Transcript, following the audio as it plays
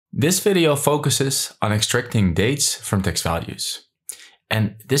This video focuses on extracting dates from text values.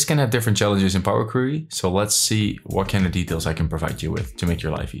 And this can have different challenges in Power Query, so let's see what kind of details I can provide you with to make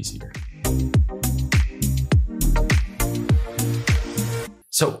your life easier.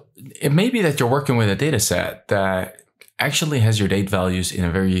 So it may be that you're working with a data set that actually has your date values in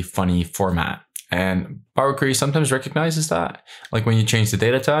a very funny format. And Power Query sometimes recognizes that, like when you change the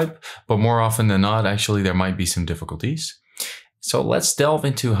data type, but more often than not, actually there might be some difficulties. So let's delve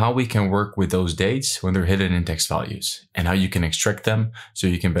into how we can work with those dates when they're hidden in text values and how you can extract them so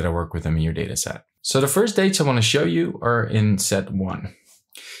you can better work with them in your data set. So the first dates I want to show you are in set 1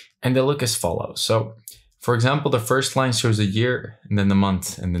 and they look as follows. So for example, the first line shows the year and then the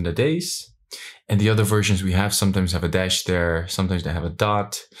month and then the days. And the other versions we have sometimes have a dash there, sometimes they have a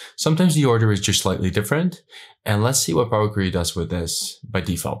dot. Sometimes the order is just slightly different. And let's see what Power Query does with this by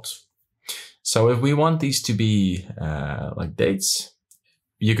default. So if we want these to be like dates,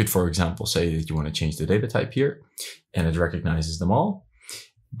 you could, for example, say that you want to change the data type here and it recognizes them all.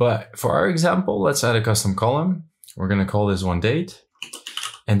 But for our example, let's add a custom column. We're going to call this one date.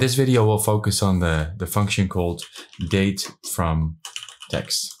 And this video will focus on the function called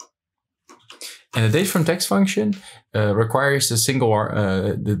date.fromtext. And the date.fromtext function requires a single,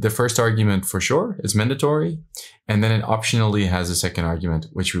 the first argument for sure, it's mandatory. And then it optionally has a second argument,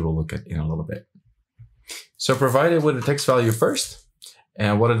 which we will look at in a little bit. So provide it with a text value first.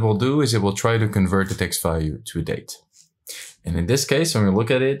 And what it will do is it will try to convert the text value to a date. And in this case, when we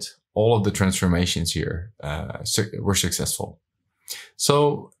look at it, all of the transformations here were successful.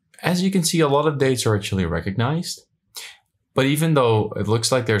 So as you can see, a lot of dates are actually recognized. But even though it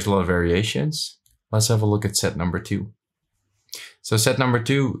looks like there's a lot of variations, let's have a look at set number 2. So set number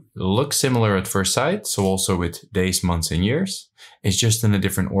 2 looks similar at first sight. So also with days, months, and years. It's just in a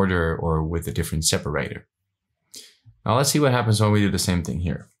different order or with a different separator. Now let's see what happens when we do the same thing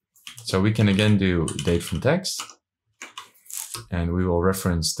here. So we can again do date from text. And we will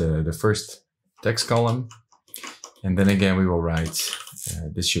reference the first text column. And then again, we will write,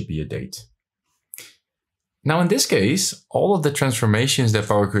 this should be a date. Now in this case, all of the transformations that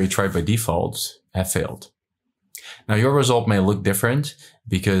Power Query tried by default have failed. Now your result may look different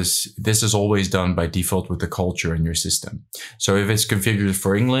because this is always done by default with the culture in your system. So if it's configured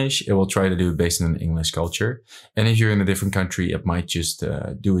for English, it will try to do it based on an English culture. And if you're in a different country, it might just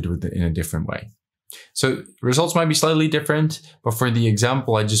do it in a different way. So results might be slightly different, but for the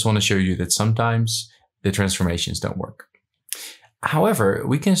example, I just want to show you that sometimes the transformations don't work. However,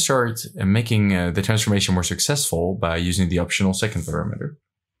 we can start making the transformation more successful by using the optional second parameter.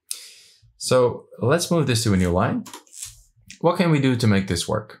 So let's move this to a new line. What can we do to make this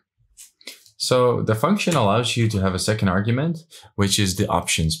work? So the function allows you to have a second argument, which is the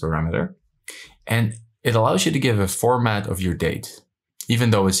options parameter. And it allows you to give a format of your date,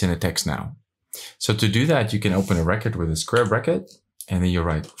 even though it's in a text now. So to do that, you can open a bracket with a square bracket, and then you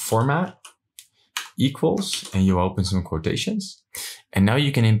write format equals, and you open some quotations. And now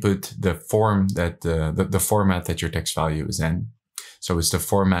you can input the form that the format that your text value is in. So it's the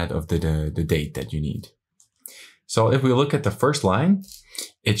format of the date that you need. So if we look at the first line,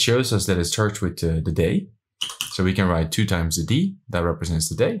 it shows us that it starts with the day. So we can write 2 times the D, that represents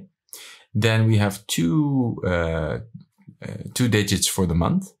the day. Then we have two digits for the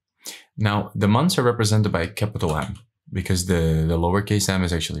month. Now the months are represented by a capital M because the lowercase m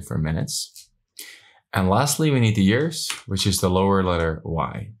is actually for minutes. And lastly, we need the years, which is the lower letter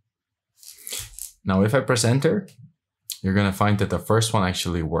Y. Now, if I press enter, you're going to find that the first one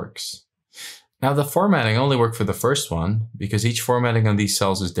actually works. Now, the formatting only worked for the first one because each formatting on these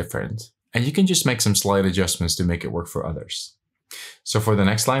cells is different. And you can just make some slight adjustments to make it work for others. So for the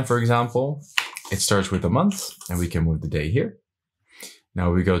next line, for example, it starts with a month and we can move the day here.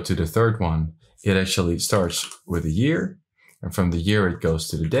 Now we go to the third one. It actually starts with a year. And from the year, it goes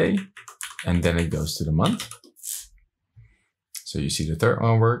to the day. And then it goes to the month. So you see the third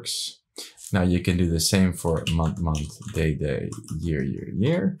one works. Now you can do the same for month, day, year,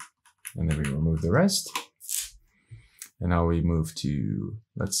 year. And then we remove the rest. And now we move to,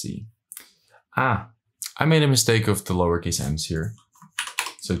 let's see. I made a mistake of the lowercase m's here.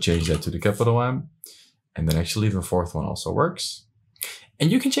 So change that to the capital M. And then actually the fourth one also works.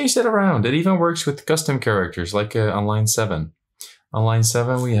 And you can change that around. It even works with custom characters like on line 7. On line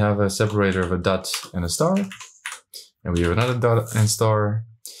 7, we have a separator of a dot and a star. And we have another dot and star.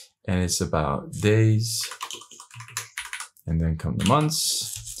 And it's about days. And then come the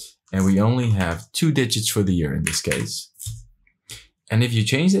months. And we only have 2 digits for the year in this case. And if you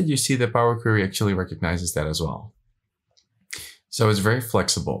change that, you see that Power Query actually recognizes that as well. So it's very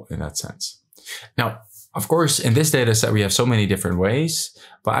flexible in that sense. Now, Of course, in this data set, we have so many different ways,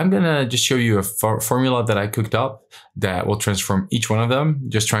 but I'm going to just show you a formula that I cooked up that will transform each one of them,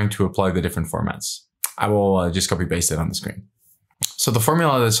 just trying to apply the different formats. I will just copy paste it on the screen. So the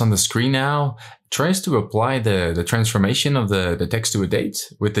formula that's on the screen now tries to apply the transformation of the text to a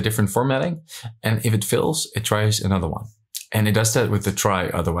date with the different formatting. And if it fails, it tries another one. And it does that with the try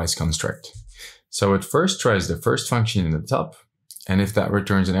otherwise construct. So it first tries the first function in the top. And if that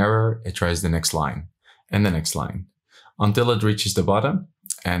returns an error, it tries the next line and the next line until it reaches the bottom.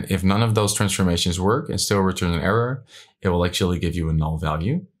 And if none of those transformations work and still return an error, it will actually give you a null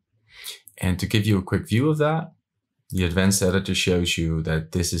value. And to give you a quick view of that, the advanced editor shows you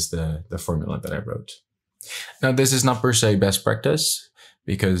that this is the formula that I wrote. Now, this is not per se best practice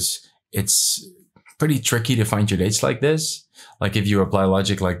because it's pretty tricky to find your dates like this. Like if you apply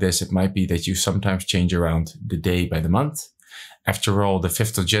logic like this, it might be that you sometimes change around the day by the month. After all, the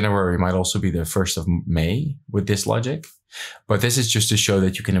 5th of January might also be the 1st of May with this logic. But this is just to show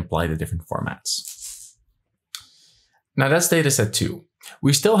that you can apply the different formats. Now that's dataset 2.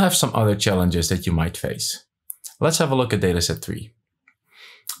 We still have some other challenges that you might face. Let's have a look at dataset 3.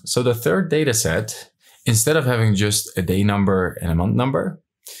 So the third dataset, instead of having just a day number and a month number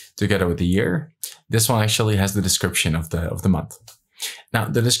together with the year, this one actually has the description of the month. Now,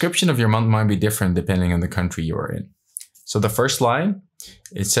 the description of your month might be different depending on the country you are in. So the first line,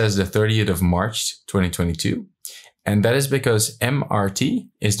 it says the 30th of March, 2022. And that is because MRT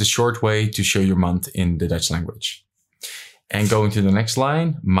is the short way to show your month in the Dutch language. And going to the next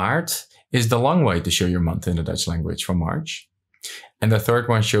line, Maart is the long way to show your month in the Dutch language for March. And the third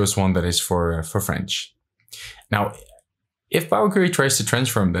one shows one that is for French. Now, if Power Query tries to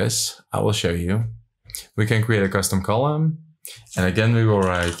transform this, I will show you. We can create a custom column. And again, we will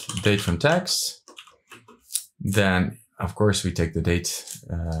write date from text. Then, of course, we take the date,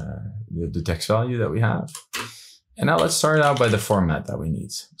 the text value that we have. And now let's start out by the format that we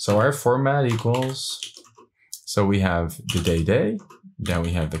need. So our format equals, so we have the day, then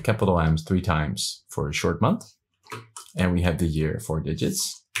we have the capital M's 3 times for a short month, and we have the year 4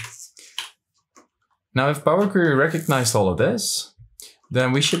 digits. Now, if Power Query recognized all of this,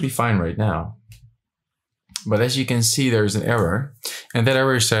 then we should be fine right now. But as you can see, there's an error, and that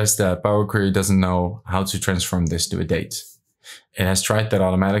error says that Power Query doesn't know how to transform this to a date. It has tried that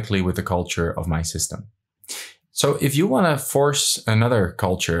automatically with the culture of my system. So if you want to force another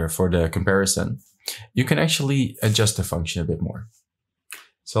culture for the comparison, you can actually adjust the function a bit more.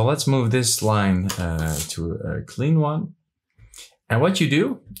 So let's move this line to a clean one. And what you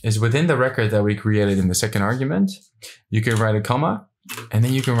do is within the record that we created in the second argument, you can write a comma, and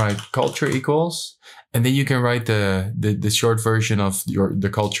then you can write culture equals, and then you can write the short version of the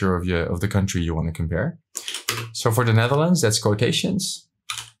culture of the country you want to compare. So for the Netherlands, that's quotations,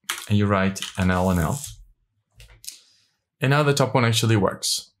 and you write NL. And now the top one actually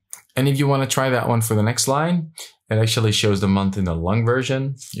works. And if you want to try that one for the next line, it actually shows the month in the long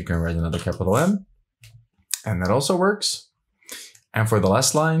version. You can write another capital M, and that also works. And for the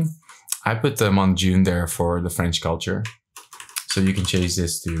last line, I put the month June there for the French culture. So you can change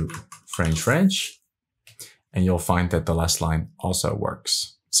this to French, and you'll find that the last line also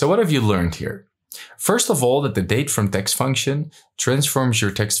works. So what have you learned here? First of all, that the date from text function transforms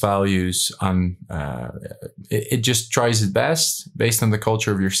your text values on, it just tries it best based on the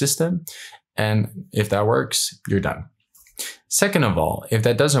culture of your system. And if that works, you're done. Second of all, if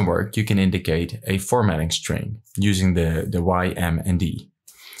that doesn't work, you can indicate a formatting string using the Y, M, and D.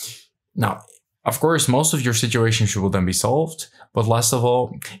 Now, of course, most of your situations will then be solved. But last of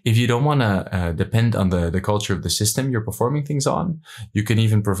all, if you don't want to depend on the culture of the system you're performing things on, you can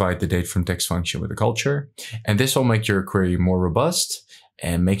even provide the date from text function with a culture. And this will make your query more robust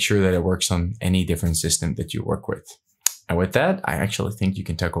and make sure that it works on any different system that you work with. And with that, I actually think you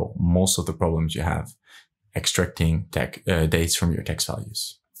can tackle most of the problems you have extracting dates from your text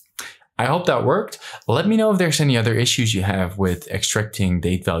values. I hope that worked. Let me know if there's any other issues you have with extracting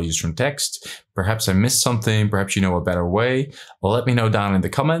date values from text. Perhaps I missed something. Perhaps you know a better way. Well, let me know down in the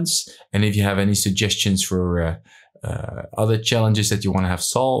comments. And if you have any suggestions for other challenges that you want to have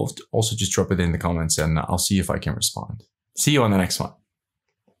solved, also just drop it in the comments and I'll see if I can respond. See you on the next one.